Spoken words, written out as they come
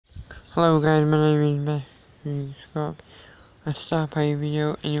Hello guys, my name is Matthew. I start a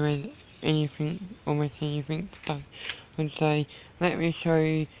video anyway, anything, almost anything I would say. Let me show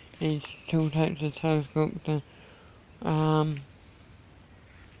you these two types of telescopes. Got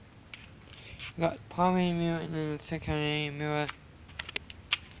primary mirror and then a secondary mirror.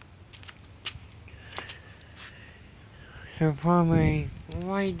 So primary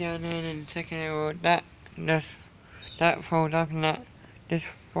right down there and the secondary, that folds up and this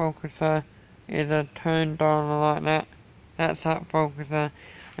focuser is a turned dial like that. That's that focuser,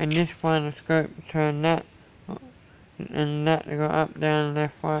 and this final scope turn that, and that go up, down,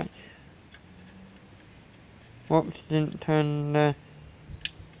 left, right. Whoops, didn't turn the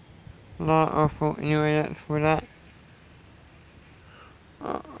light off, or anyway that's for that.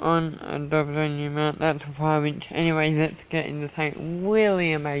 On a double only mount, that's a 5-inch. Anyway, let's get into something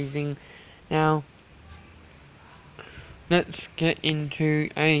really amazing. Now, let's get into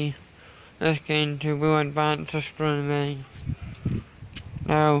real advanced astronomy.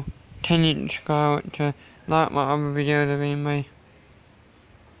 Now, 10-inch diameter, like my other videos have been made.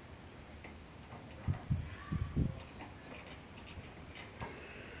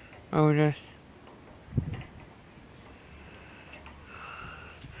 I'll just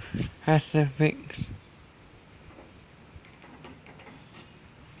have to fix.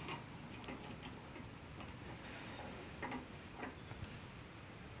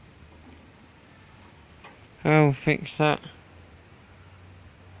 I'll fix that.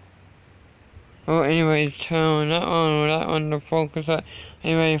 Oh, anyways, turn on that one or that one to focus that.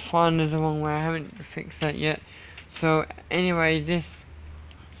 Anyway, find the wrong way. I haven't fixed that yet. So, anyway, this,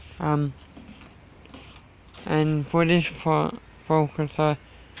 and for this focuser,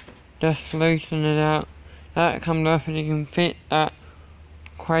 just loosen it out. That comes off and you can fit that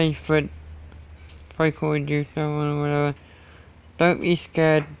Crayford 3/4 reducer or whatever. Don't be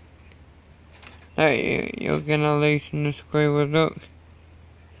scared that you're gonna loosen the screw. Well, look,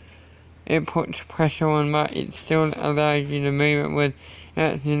 it puts pressure on, but it still allows you to move it with. It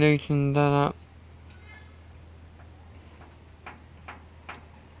actually loosens that up.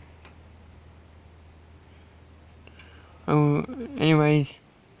 Oh, anyways,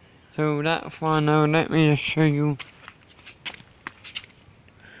 so that's fine now. Let me just show you.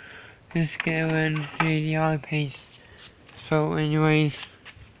 Just get around to the eyepiece. So, anyways,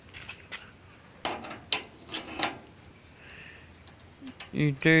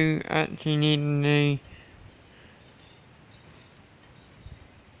 you do actually need the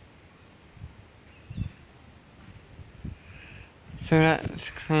so that's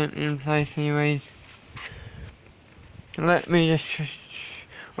clamped in place anyways. Let me just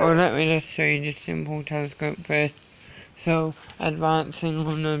show you the simple telescope first. So, advancing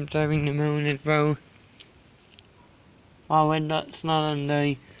on observing the moon as well. Well, when that's not on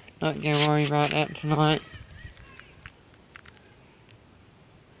the, not gonna worry about that tonight.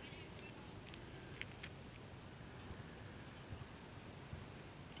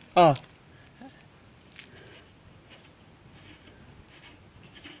 Oh.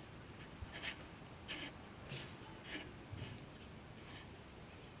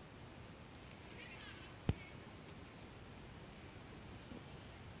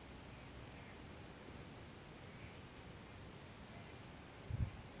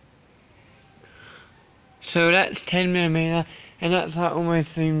 So that's 10mm, and that's like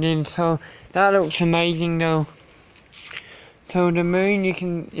almost zoomed in, so that looks amazing though. So the moon, you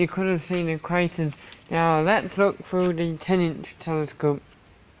could have seen the craters. Now let's look through the 10-inch telescope.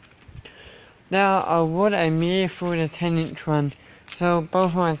 Now I would admire through the 10-inch one. So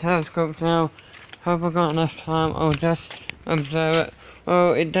both my telescopes now, hope I've got enough time, I'll just observe it.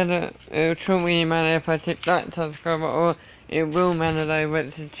 Well, it shouldn't really matter if I take that telescope, or it will matter though, but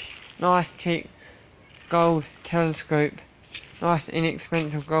it's a nice cheap gold telescope. Nice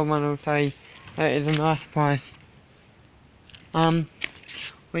inexpensive gold one, I'll say. That is a nice price.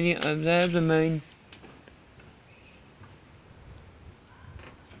 When you observe the moon,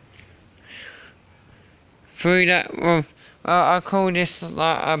 through that, well, I call this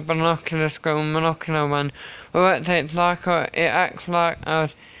like a binocular one. Well, it acts like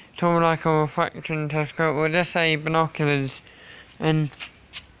sort of like a refraction telescope. We'll just say binoculars, and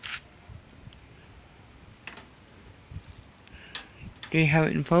do you have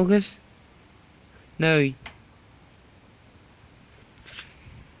it in focus? No.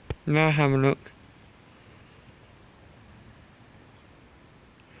 Now have a look.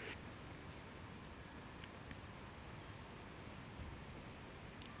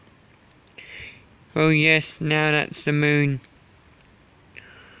 Oh yes, now that's the moon.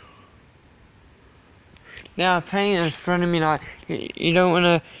 there are plenty of astronomy, like, you don't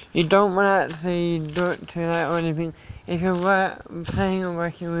wanna actually do it too late or anything. If you're planning on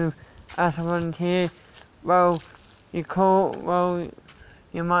working with as a volunteer, well, you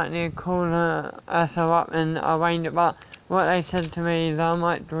might need to call us up and arrange it, but what they said to me is I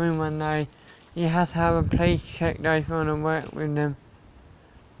might join one day. You have to have a police check though if you want to work with them.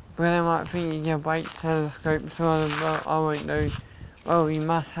 But they might think you can break telescopes, so I won't do. Well, you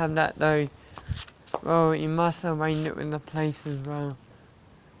must have that though. Well, you must arrange it with the place as well.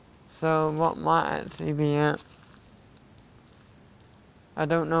 So what might actually be out. I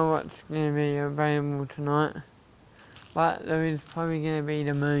don't know what's going to be available tonight. But there is probably going to be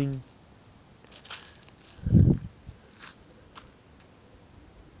the moon.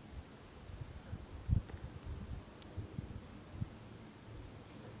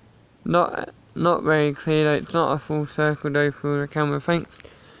 Not very clear though, it's not a full circle though through the camera, thanks.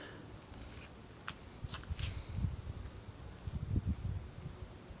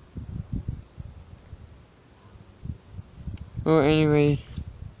 Well, anyways.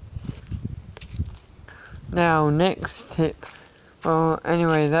 Now, next tip. Well,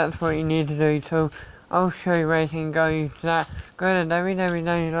 anyway, that's what you need to do. So, I'll show you where you can go to that. Go to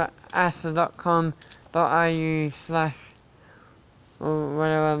www.asa.com.au/ or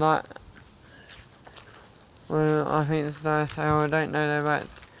whatever, like. Well, I think it's nice, I don't know that, but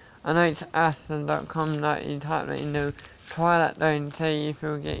I know it's asa.com that you type that in there. Try that though and see if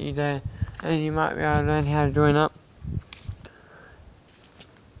it'll get you there. And you might be able to learn how to join up.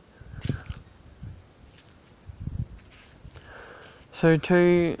 So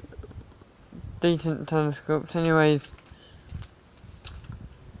 2 decent telescopes, anyways.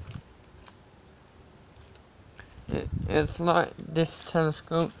 It's like this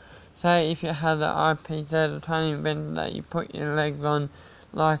telescope. Say if you had an eyepiece there, the tiny bend that you put your legs on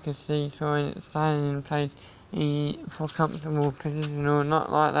like a seesaw and it's standing in place for comfortable position, or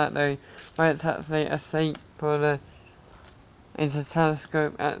not like that though, but it's actually a seat for it's a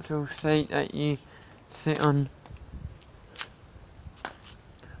telescope actual seat that you sit on.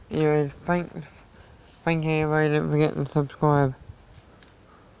 Anyways, thank you everybody, don't forget to subscribe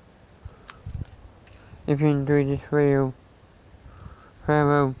if you enjoyed this video.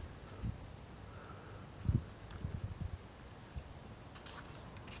 Farewell.